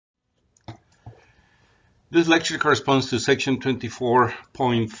This lecture corresponds to section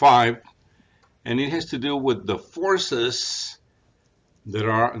 24.5, and it has to do with the forces that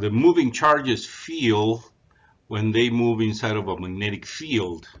are the moving charges feel when they move inside of a magnetic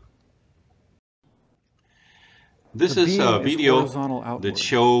field. This is a video that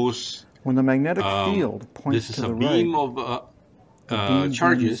shows when the magnetic field points this is to a the beam right, of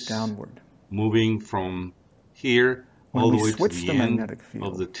charges downward. moving from here When all the we way to switch the magnetic end field,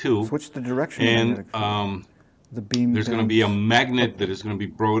 of the tube, switch the direction and of the magnetic field, the beam there's going to be a magnet that is going to be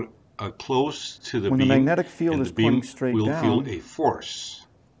brought close to the when beam, the magnetic field and is the beam pointing straight will down, feel a force.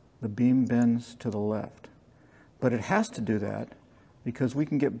 the beam bends to the left. But it has to do that because we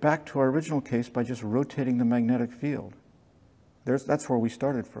can get back to our original case by just rotating the magnetic field. That's where we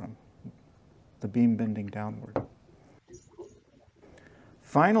started from, the beam bending downward.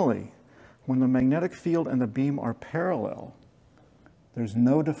 Finally, when the magnetic field and the beam are parallel, there's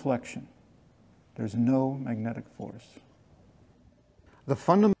no deflection. There's no magnetic force. The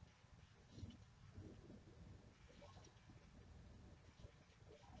fundamental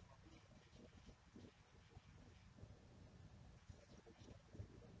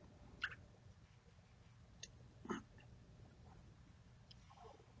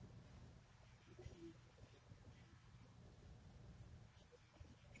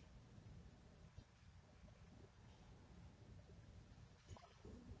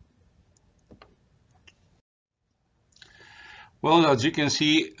Well, as you can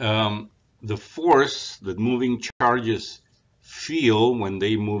see, the force that moving charges feel when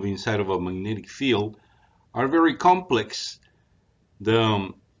they move inside of a magnetic field are very complex.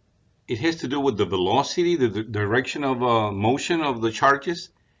 It has to do with the velocity, the direction of motion of the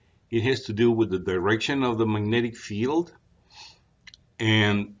charges. It has to do with the direction of the magnetic field.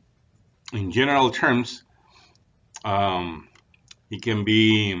 And in general terms, it can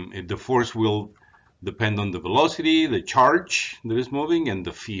be, the force will depend on the velocity, the charge that is moving, and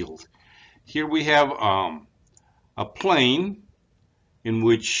the field. Here we have a plane in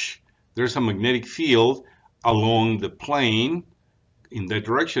which there's a magnetic field along the plane in that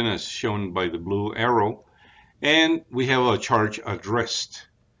direction as shown by the blue arrow, and we have a charge at rest.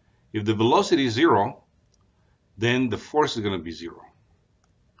 If the velocity is zero, then the force is going to be zero.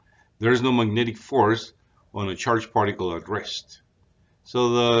 There is no magnetic force on a charged particle at rest.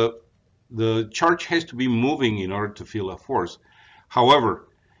 So the charge has to be moving in order to feel a force. However,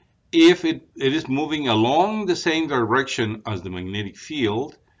 if it is moving along the same direction as the magnetic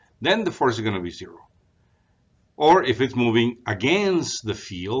field, then the force is going to be zero. Or if it's moving against the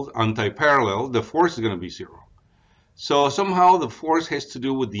field, anti-parallel, the force is going to be zero. So somehow the force has to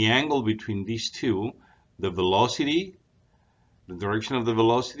do with the angle between these two, the velocity, the direction of the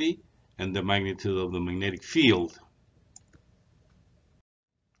velocity, and the magnitude of the magnetic field.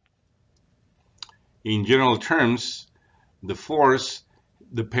 In general terms, the force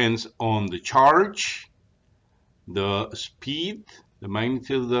depends on the charge, the speed, the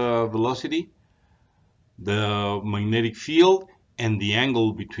magnitude of the velocity, the magnetic field, and the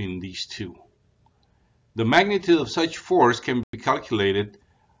angle between these two. The magnitude of such force can be calculated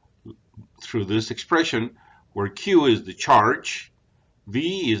through this expression, where Q is the charge,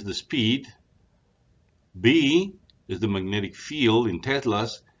 V is the speed, B is the magnetic field in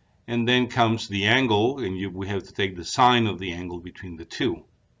Teslas, and then comes the angle, and we have to take the sine of the angle between the two.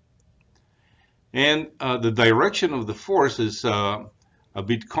 And the direction of the force is a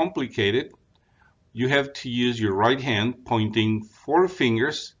bit complicated. You have to use your right hand pointing 4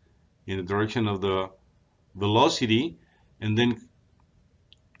 fingers in the direction of the velocity, and then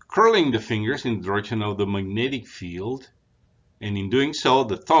curling the fingers in the direction of the magnetic field, and in doing so,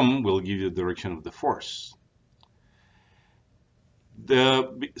 the thumb will give you the direction of the force.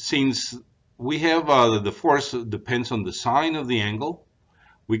 Since we have the force depends on the sine of the angle,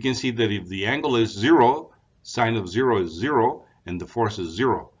 we can see that if the angle is 0, sine of 0 is 0, and the force is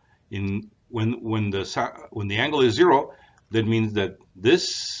 0. When the angle is 0, that means that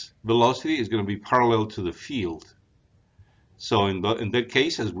this velocity is going to be parallel to the field. So in that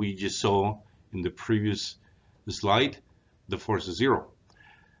case, as we just saw in the previous slide, the force is 0.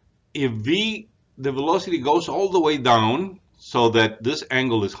 If the velocity goes all the way down, so that this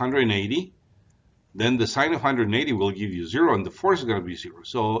angle is 180, then the sine of 180 will give you 0, and the force is going to be 0.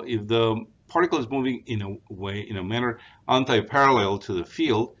 So if the particle is moving in a manner anti-parallel to the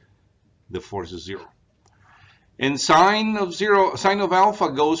field, the force is 0. And sine of alpha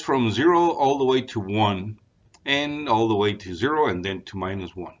goes from 0 all the way to 1, and all the way to 0, and then to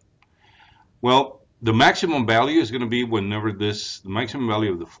 -1. Well, the maximum value is going to be whenever the maximum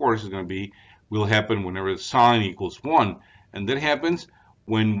value of the force is going to be, will happen whenever the sine equals 1. And that happens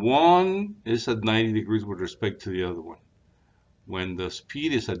when one is at 90 degrees with respect to the other one, when the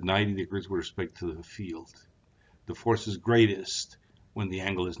speed is at 90 degrees with respect to the field, the force is greatest when the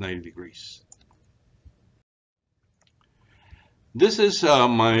angle is 90 degrees. This is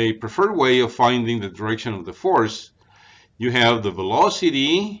my preferred way of finding the direction of the force. You have the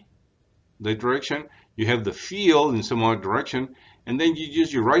velocity, the direction, you have the field in some other direction, and then you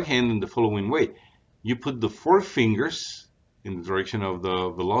use your right hand in the following way. You put the four fingers in the direction of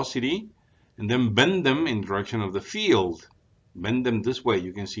the velocity, and then bend them in the direction of the field. Bend them this way.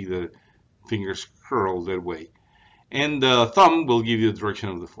 You can see the fingers curl that way. And the thumb will give you the direction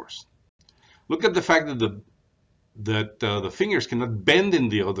of the force. Look at the fact that the fingers cannot bend in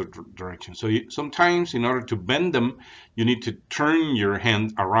the other direction. So sometimes in order to bend them, you need to turn your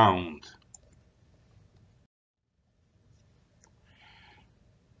hand around.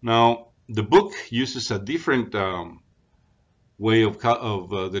 Now, the book uses a different way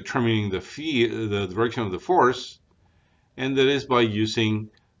of determining the direction of the force, and that is by using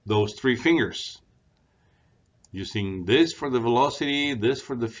those three fingers. Using this for the velocity, this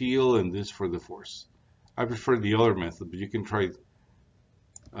for the field, and this for the force. I prefer the other method, but you can try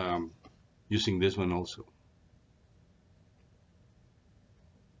using this one also.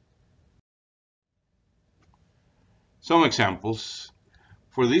 Some examples.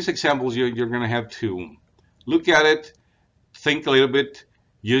 For these examples, you're going to have to look at it, think a little bit,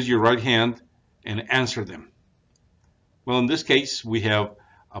 use your right hand, and answer them. Well, in this case, we have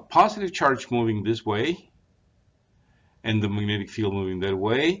a positive charge moving this way, and the magnetic field moving that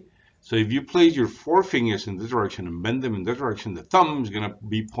way. So if you place your four fingers in this direction and bend them in that direction, the thumb is going to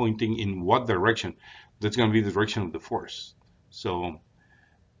be pointing in what direction? That's going to be the direction of the force. So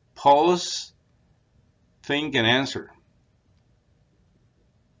pause, think, and answer.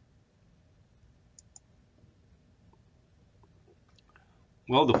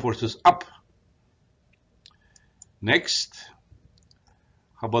 Well, the force is up. Next,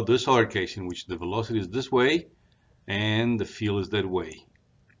 how about this other case in which the velocity is this way and the field is that way?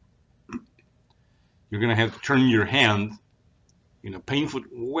 You're going to have to turn your hand in a painful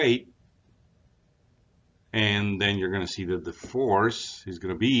way, and then you're going to see that the force is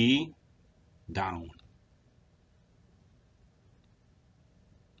going to be down.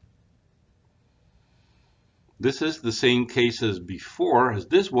 This is the same case as before, as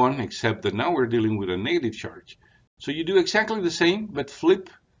this one, except that now we're dealing with a negative charge. So you do exactly the same, but flip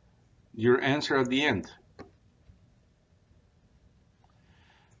your answer at the end.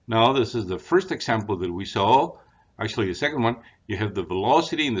 Now this is the first example that we saw. Actually, the second one, you have the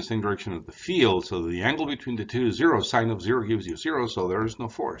velocity in the same direction of the field, so the angle between the two is 0. Sine of 0 gives you 0, so there is no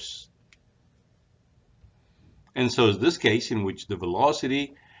force. And so is this case in which the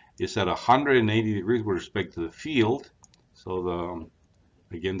velocity is at 180 degrees with respect to the field, so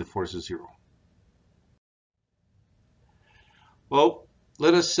again the force is 0. Well,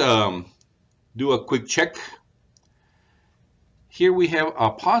 let us do a quick check. Here we have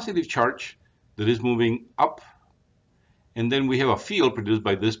a positive charge that is moving up, and then we have a field produced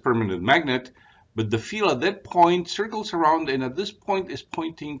by this permanent magnet, but the field at that point circles around and at this point is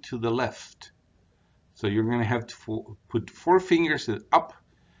pointing to the left. So you're going to have to put four fingers up,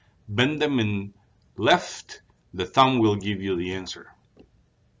 bend them in left, the thumb will give you the answer.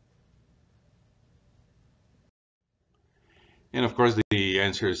 And of course the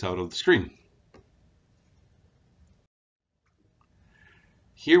answer is out of the screen.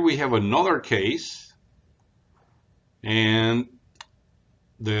 Here we have another case, and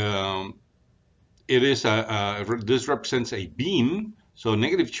this represents a beam, so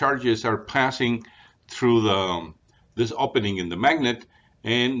negative charges are passing through this opening in the magnet,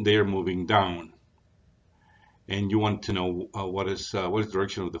 and they're moving down. And you want to know what is the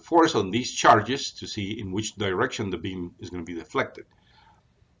direction of the force on these charges to see in which direction the beam is going to be deflected.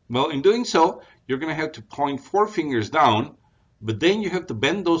 Well, in doing so, you're going to have to point four fingers down, but then you have to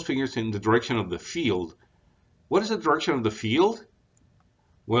bend those fingers in the direction of the field. What is the direction of the field?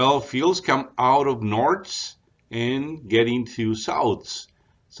 Well, fields come out of norths and get into souths.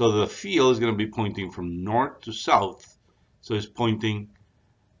 So the field is going to be pointing from north to south. So it's pointing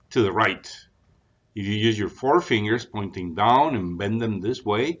to the right. If you use your four fingers pointing down and bend them this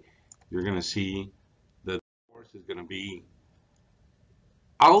way, you're going to see that the force is going to be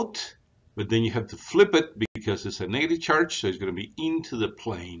out, but then you have to flip it because it's a negative charge, so it's going to be into the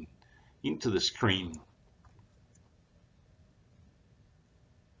plane, into the screen.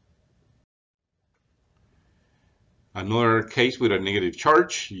 Another case with a negative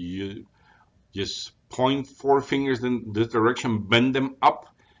charge, you just point four fingers in this direction, bend them up,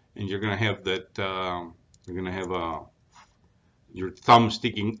 and you're going to have that. You're going to have your thumb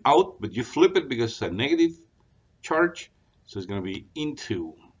sticking out, but you flip it because it's a negative charge, so it's going to be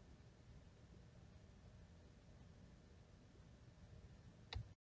into.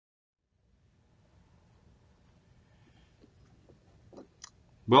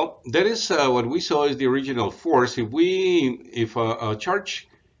 Well, that is what we saw is the original force. If a charge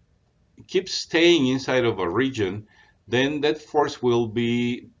keeps staying inside of a region, then that force will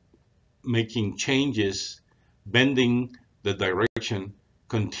be making changes, bending the direction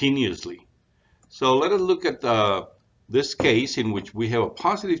continuously. So let us look at this case in which we have a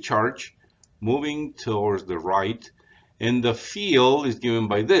positive charge moving towards the right, and the field is given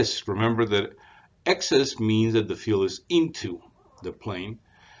by this. Remember that excess means that the field is into the plane.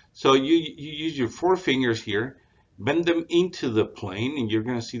 So you use your four fingers here, bend them into the plane, and you're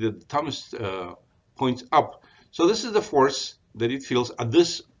going to see that the thumb points up. So this is the force that it feels at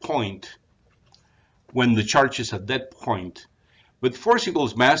this point when the charge is at that point. But force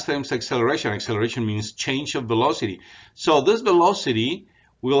equals mass times acceleration. Acceleration means change of velocity. So this velocity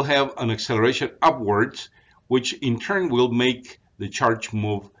will have an acceleration upwards, which in turn will make the charge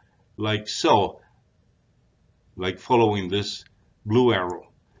move like so, like following this blue arrow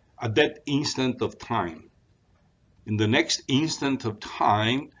at that instant of time. In the next instant of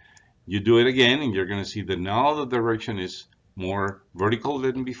time, you do it again, and you're going to see that now the direction is more vertical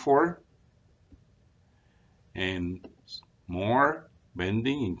than before, and more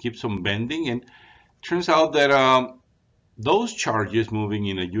bending, and keeps on bending. And turns out that those charges moving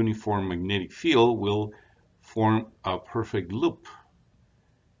in a uniform magnetic field will form a perfect loop,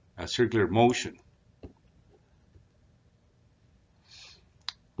 a circular motion.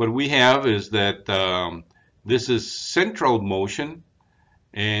 What we have is that this is central motion,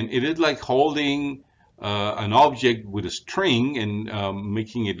 and it is like holding an object with a string and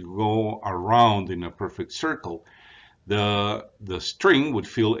making it go around in a perfect circle. The string would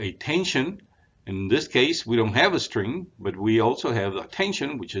feel a tension. In this case, we don't have a string, but we also have a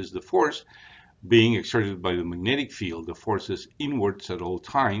tension, which is the force being exerted by the magnetic field. The force is inwards at all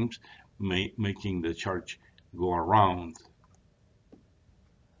times, making the charge go around.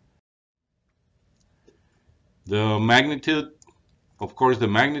 The magnitude, of course, the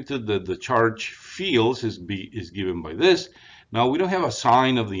magnitude that the charge feels is given by this. Now we don't have a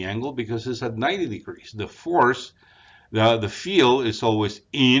sign of the angle because it's at 90 degrees. The force, the field is always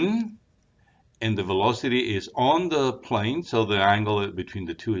in, and the velocity is on the plane, so the angle between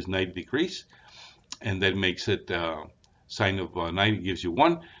the two is 90 degrees, and that makes it sine of 90 gives you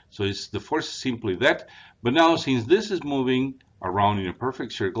 1. So it's the force is simply that. But now since this is moving around in a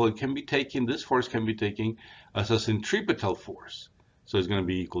perfect circle, it can be taken, this force can be taken as a centripetal force. So it's going to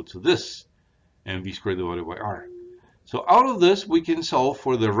be equal to this, mv squared divided by r. So out of this, we can solve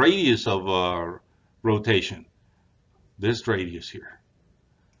for the radius of rotation, this radius here.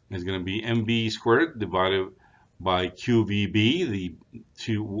 It's going to be mv squared divided by qvb.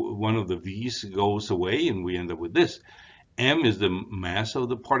 One of the v's goes away, and we end up with this. M is the mass of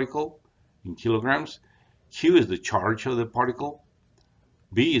the particle in kilograms. Q is the charge of the particle.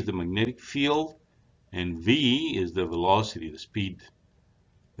 V is the magnetic field. And v is the velocity, the speed,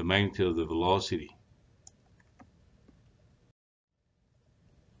 the magnitude of the velocity.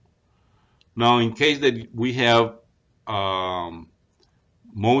 Now, in case that we have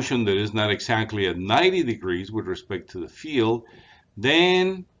motion that is not exactly at 90 degrees with respect to the field,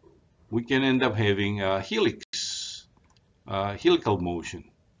 then we can end up having a helix, helical motion.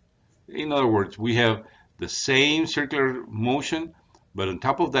 In other words, we have the same circular motion, but on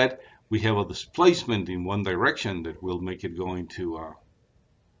top of that, we have a displacement in one direction that will make it go into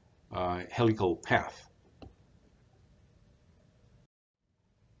a helical path.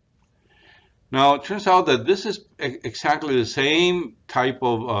 Now, it turns out that this is exactly the same type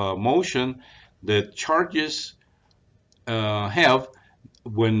of motion that charges have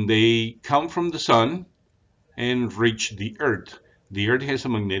when they come from the sun and reach the Earth. The Earth has a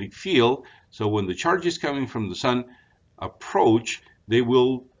magnetic field, so when the charges coming from the sun approach, they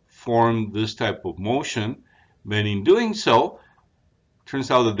will form this type of motion. But in doing so, it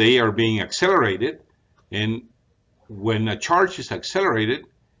turns out that they are being accelerated, and when a charge is accelerated,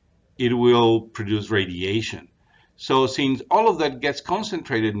 it will produce radiation. So since all of that gets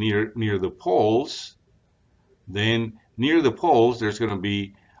concentrated near the poles, then near the poles there's going to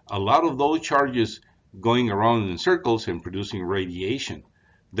be a lot of those charges going around in circles and producing radiation.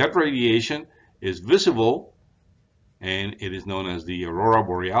 That radiation is visible, and it is known as the aurora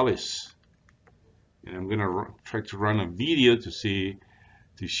borealis. And I'm going to try to run a video to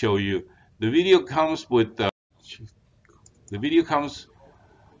show you. The video comes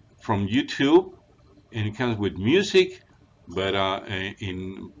from YouTube, and it comes with music, but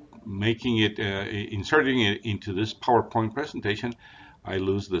in making it, inserting it into this PowerPoint presentation, I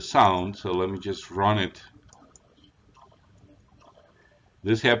lose the sound. So let me just run it.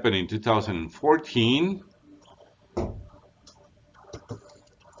 This happened in 2014.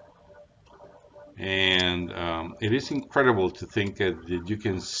 And it is incredible to think that you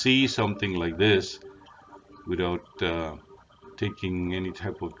can see something like this without taking any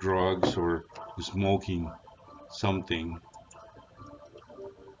type of drugs or smoking something.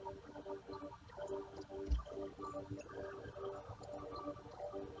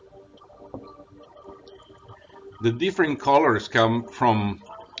 The different colors come from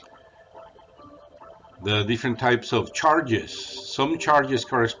the different types of charges. Some charges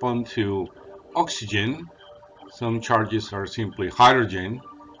correspond to oxygen, some charges are simply hydrogen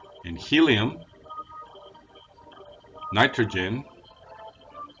and helium, nitrogen,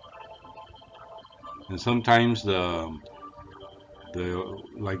 and sometimes like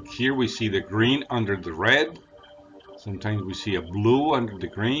here we see the green under the red, sometimes we see a blue under the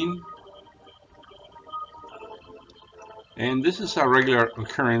green. And this is a regular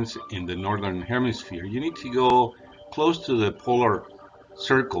occurrence in the northern hemisphere. You need to go close to the polar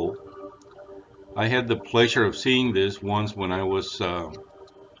circle. I had the pleasure of seeing this once when I was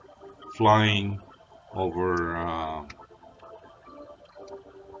flying over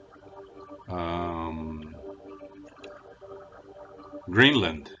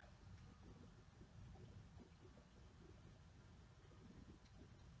Greenland.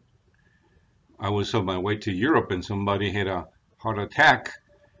 I was on my way to Europe and somebody had a heart attack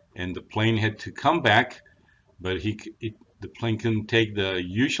and the plane had to come back, but the plane couldn't take the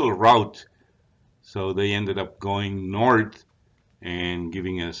usual route, so they ended up going north and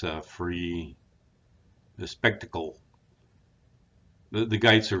giving us a free spectacle. The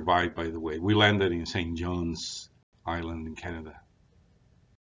guy survived, by the way. We landed in St. John's Island in Canada.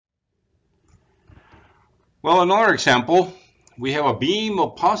 Well, another example, we have a beam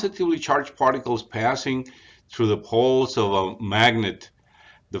of positively charged particles passing through the poles of a magnet.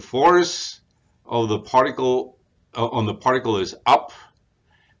 The force of the particle on the particle is up.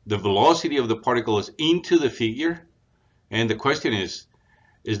 The velocity of the particle is into the figure. And the question is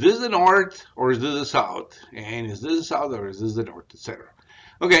this the north or is this the south? And is this the south or is this the north, etc.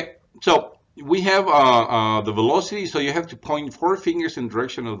 Okay, so we have the velocity, so you have to point 4 fingers in the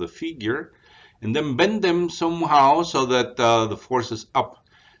direction of the figure and then bend them somehow so that the force is up.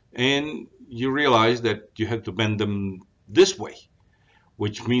 And you realize that you have to bend them this way,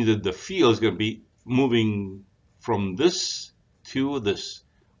 which means that the field is going to be moving from this to this,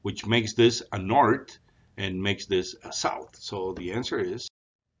 which makes this a north and makes this a south. So the answer is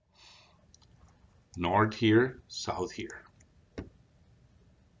north here, south here.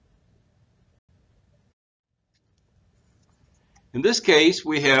 In this case,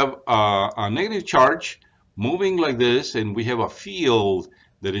 we have a negative charge moving like this, and we have a field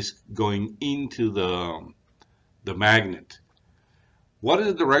that is going into the magnet. What is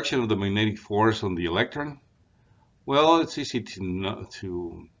the direction of the magnetic force on the electron? Well, it's easy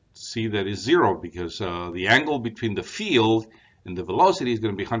to see that it's 0 because the angle between the field and the velocity is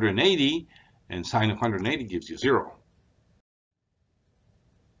going to be 180, and sine of 180 gives you 0.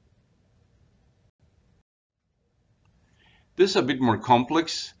 This is a bit more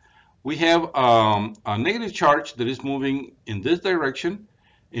complex. We have a negative charge that is moving in this direction,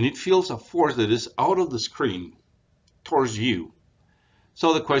 and it feels a force that is out of the screen towards you.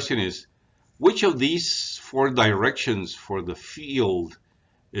 So the question is, which of these 4 directions for the field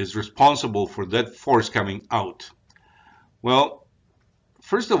is responsible for that force coming out? Well,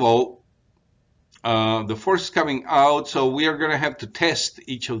 first of all, the force is coming out, so we are going to have to test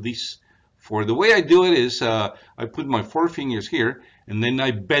each of these 4. The way I do it is I put my 4 fingers here and then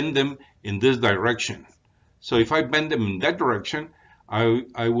I bend them in this direction. So if I bend them in that direction,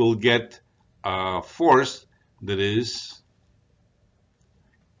 I will get a force that is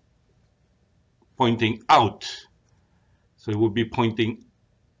pointing out. So it would be pointing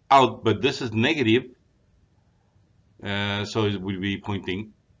out, but this is negative, so it would be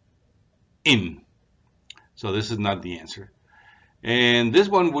pointing in. So this is not the answer. And this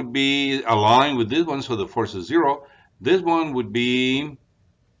one would be aligned with this one, so the force is 0. This one would be,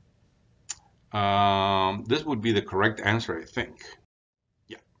 this would be the correct answer, I think.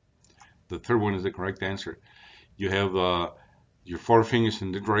 Yeah, the third one is the correct answer. You have your 4 fingers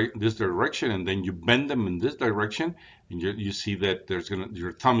in this direction, and then you bend them in this direction, and you see that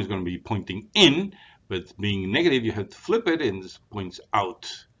your thumb is going to be pointing in, but being negative, you have to flip it, and this points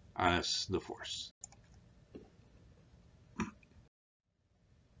out as the force.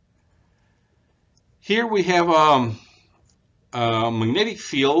 Here we have magnetic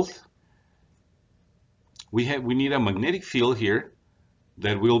field. We need a magnetic field here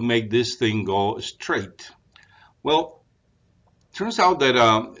that will make this thing go straight. Well, turns out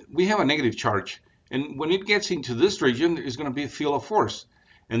that we have a negative charge, and when it gets into this region, it's going to be a field of force,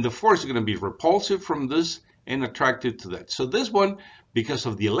 and the force is going to be repulsive from this and attracted to that. So this one, because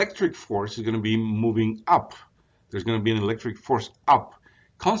of the electric force, is going to be moving up. There's going to be an electric force up.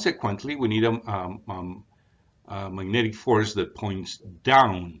 Consequently, we need a magnetic force that points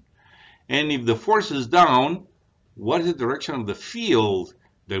down. And if the force is down, what is the direction of the field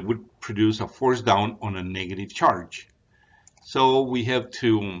that would produce a force down on a negative charge? So we have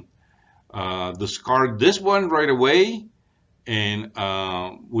to discard this one right away, and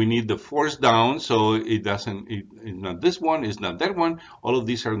we need the force down, so it doesn't, it's not this one, it's not that one. All of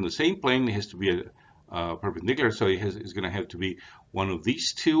these are in the same plane. It has to be a perpendicular, so it's going to have to be one of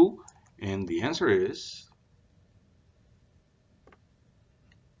these two, and the answer is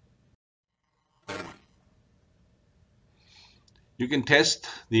you can test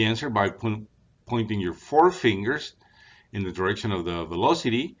the answer by pointing your four fingers in the direction of the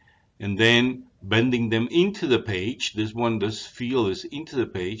velocity and then bending them into the page. This field is into the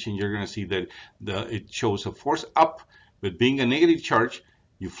page, and you're going to see that it shows a force up, but being a negative charge,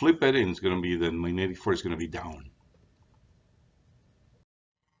 you flip it and it's going to be the magnetic force is going to be down.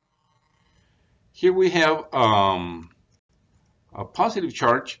 Here we have a positive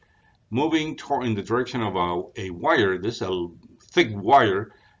charge moving in the direction of a wire. This is a thick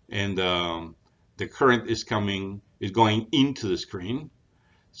wire, and the current is going into the screen.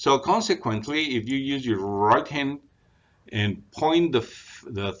 So consequently, if you use your right hand and point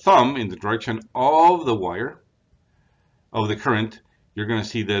the thumb in the direction of the wire, of the current, you're going to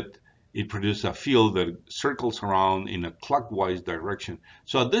see that it produces a field that circles around in a clockwise direction.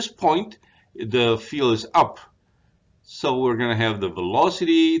 So at this point, the field is up. So we're going to have the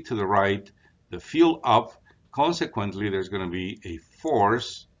velocity to the right, the field up. Consequently, there's going to be a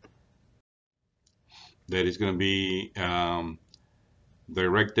force that is going to be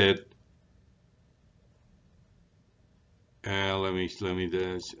directed. Let me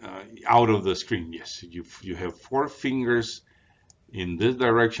out of the screen. Yes, you have four fingers in this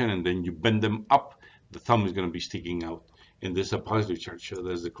direction, and then you bend them up. The thumb is going to be sticking out, and this is a positive charge. So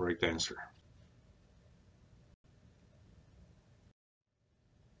that's the correct answer.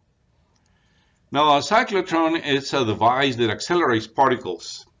 Now, a cyclotron is a device that accelerates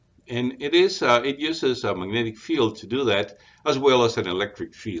particles, and it uses a magnetic field to do that, as well as an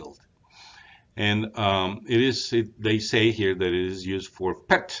electric field. And they say here that it is used for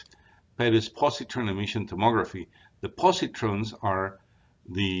PET. PET is positron emission tomography. The positrons are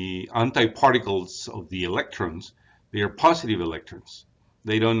the antiparticles of the electrons. They are positive electrons.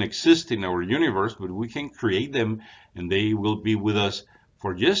 They don't exist in our universe, but we can create them, and they will be with us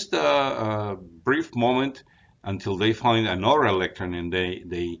for just a brief moment until they find another electron, and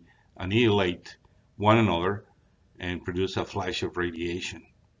they annihilate one another and produce a flash of radiation.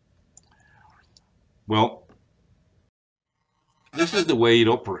 Well, this is the way it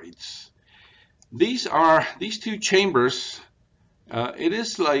operates. These two chambers. It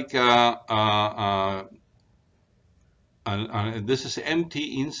is like this is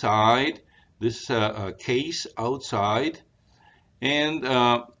empty inside. This case outside. And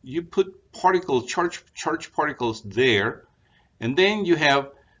you put charge particles there, and then you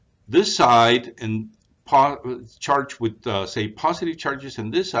have this side and charged with say positive charges,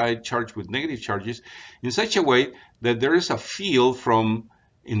 and this side charged with negative charges, in such a way that there is a field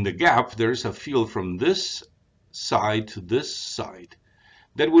in the gap. There is a field from this side to this side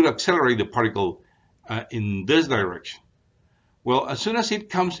that would accelerate the particle in this direction. Well, as soon as it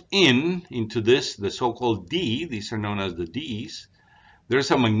comes into this, the so-called D, these are known as the Ds,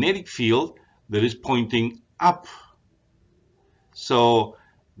 there's a magnetic field that is pointing up. So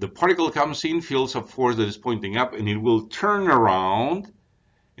the particle comes in, feels a force that is pointing up, and it will turn around,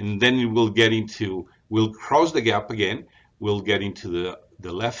 and then it will cross the gap again, will get into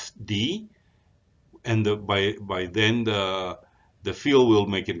the left D, and by then the field will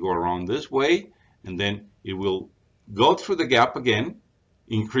make it go around this way, and then it will go through the gap again,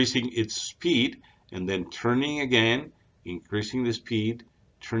 increasing its speed, and then turning again, increasing the speed,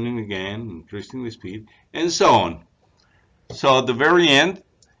 turning again, increasing the speed, and so on. So at the very end,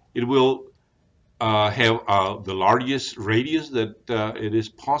 it will have the largest radius that it is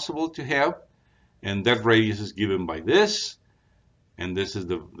possible to have, and that radius is given by this, and this is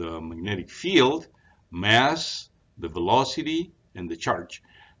the magnetic field, mass, the velocity, and the charge.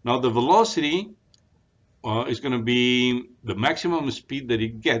 Now the velocity is going to be the maximum speed that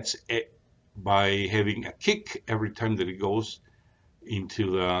it gets by having a kick every time that it goes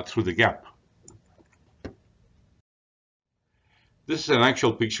into through the gap. This is an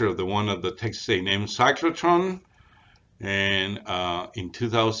actual picture of the one of the Texas A&M cyclotron, and in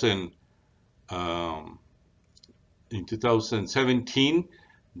 2017,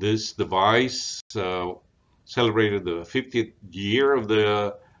 this device celebrated the 50th year of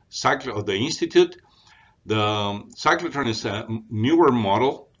the institute. The cyclotron is a newer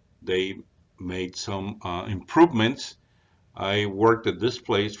model. They made some improvements. I worked at this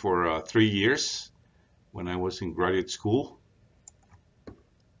place for 3 years when I was in graduate school.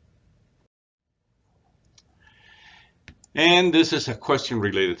 And this is a question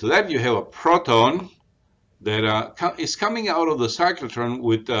related to that. You have a proton that is coming out of the cyclotron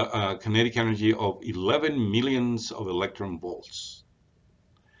with a kinetic energy of 11 millions of electron volts.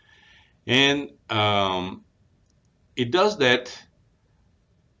 And it does that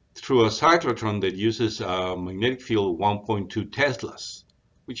through a cyclotron that uses a magnetic field 1.2 Teslas,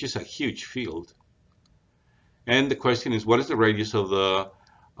 which is a huge field. And the question is, what is the radius of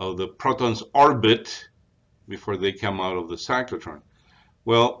the proton's orbit before they come out of the cyclotron?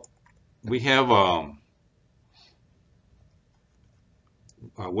 Well, we have a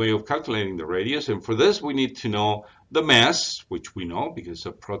way of calculating the radius, and for this we need to know the mass, which we know because it's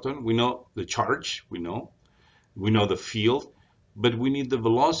a proton. We know the charge, we know the field, but we need the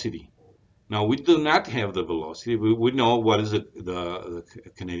velocity. Now we do not have the velocity. We know what is the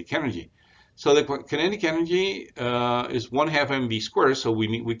kinetic energy. So the kinetic energy is 1/2 mv squared, so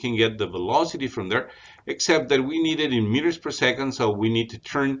we can get the velocity from there, except that we need it in meters per second, so we need to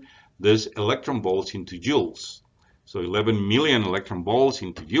turn this electron volts into joules. So 11 million electron volts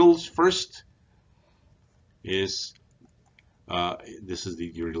into joules first is, this is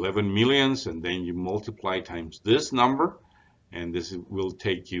your 11 millions, and then you multiply times this number, and this will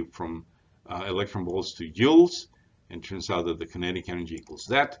take you from electron volts to joules, and turns out that the kinetic energy equals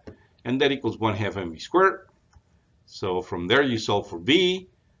that, and that equals 1/2 mv squared. So from there you solve for v,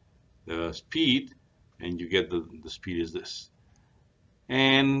 the speed, and you get the speed is this.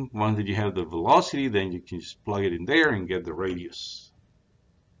 And once that you have the velocity, then you can just plug it in there and get the radius.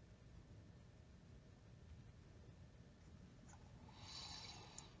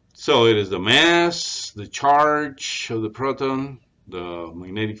 So it is the mass, the charge of the proton, the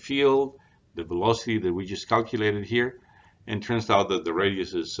magnetic field, the velocity that we just calculated here, and turns out that the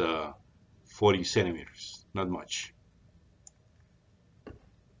radius is 40 centimeters, not much.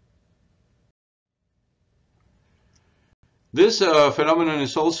 This phenomenon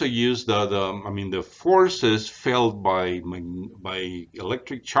is also used, the forces felt by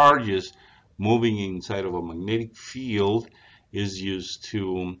electric charges moving inside of a magnetic field is used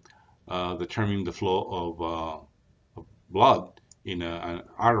to determine the flow of blood in an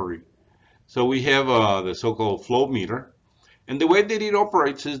artery. So we have the so-called flow meter, and the way that it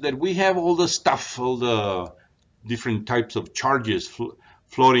operates is that we have all the stuff, all the different types of charges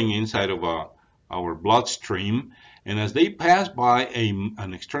floating inside of our bloodstream, and as they pass by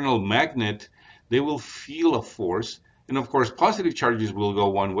an external magnet, they will feel a force. And of course, positive charges will go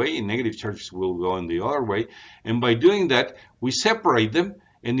one way and negative charges will go in the other way. And by doing that, we separate them.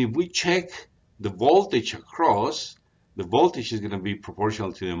 And if we check the voltage across, the voltage is going to be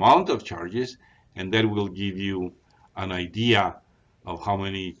proportional to the amount of charges, and that will give you an idea of how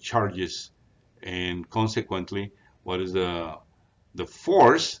many charges, and consequently, what is the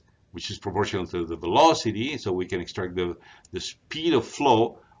force, which is proportional to the velocity, so we can extract the speed of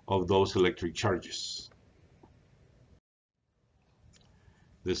flow of those electric charges.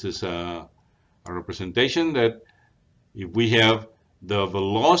 This is a representation that if we have the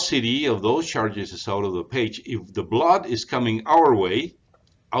velocity of those charges is out of the page, if the blood is coming our way,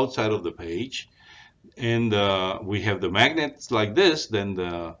 outside of the page, and we have the magnets like this, then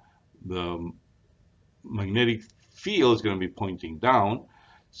the magnetic field is going to be pointing down.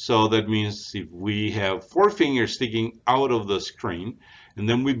 So that means if we have 4 fingers sticking out of the screen, and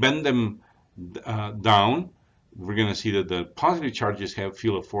then we bend them down, we're going to see that the positive charges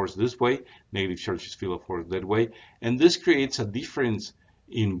feel a force this way, negative charges feel a force that way, and this creates a difference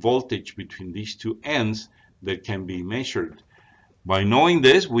in voltage between these two ends that can be measured. By knowing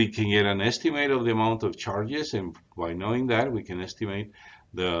this, we can get an estimate of the amount of charges, and by knowing that, we can estimate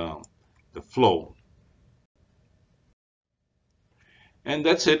the flow. And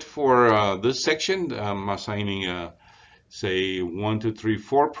that's it for this section. I'm assigning, say, 1, 2, 3,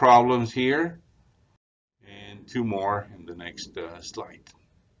 4 problems here, and 2 more in the next slide.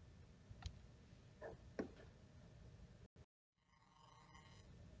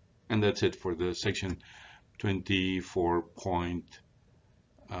 And that's it for the section 24.1.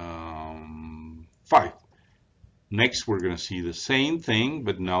 5. Next, we're going to see the same thing,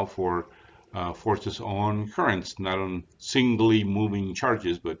 but now for forces on currents, not on singly moving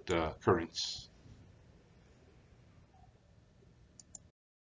charges, but currents.